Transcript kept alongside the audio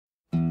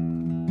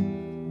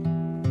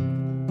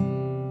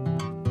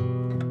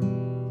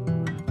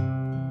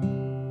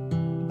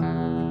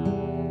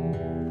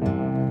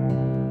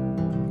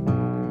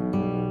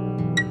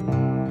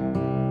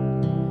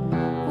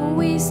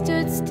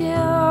stood still,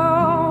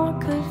 I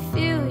could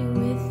feel you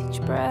with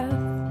each breath.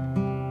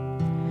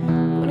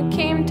 When it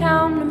came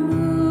time to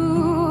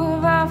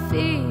move, I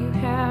fear you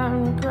had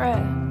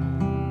regret.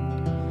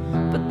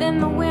 But then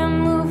the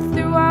wind moved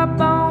through our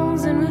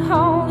bones and we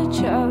hold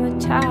each other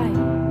tight.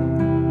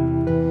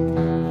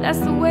 That's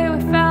the way we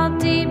fell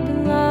deep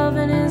in love,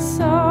 and it's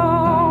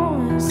all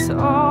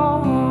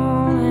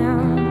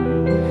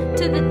in.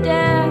 To the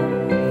death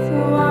we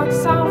walk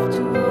soft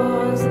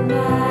towards the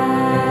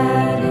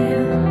night,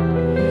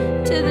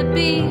 and to the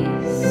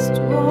beast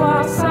we'll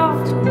walk soft